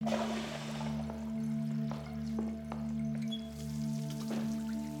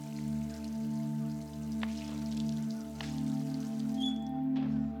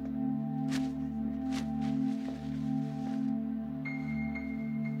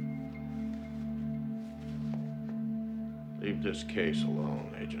Leave this case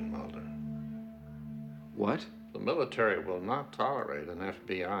alone, Agent Mulder. What? The military will not tolerate an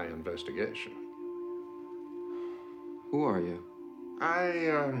FBI investigation. Who are you?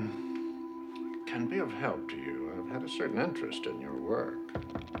 I can be of help to you. I've had a certain interest in your work.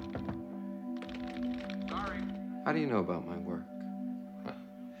 Sorry. How do you know about my work?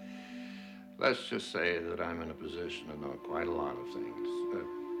 Let's just say that I'm in a position to know quite a lot of things.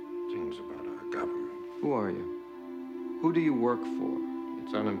 Things about our government. Who are you? Who do you work for?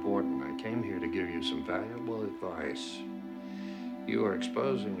 It's unimportant. I came here to give you some valuable advice. You are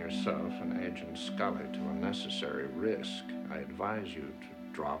exposing yourself and Agent Scully to unnecessary risk. I advise you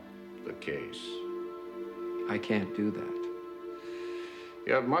to drop the case. I can't do that.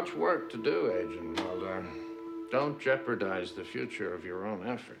 You have much work to do, Agent Mulder. Don't jeopardize the future of your own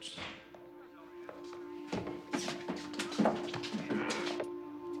efforts.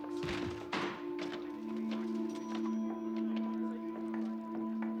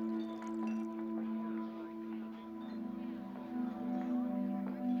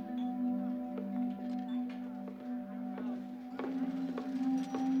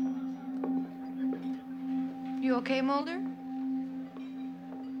 You okay, Mulder?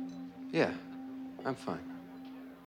 Yeah, I'm fine.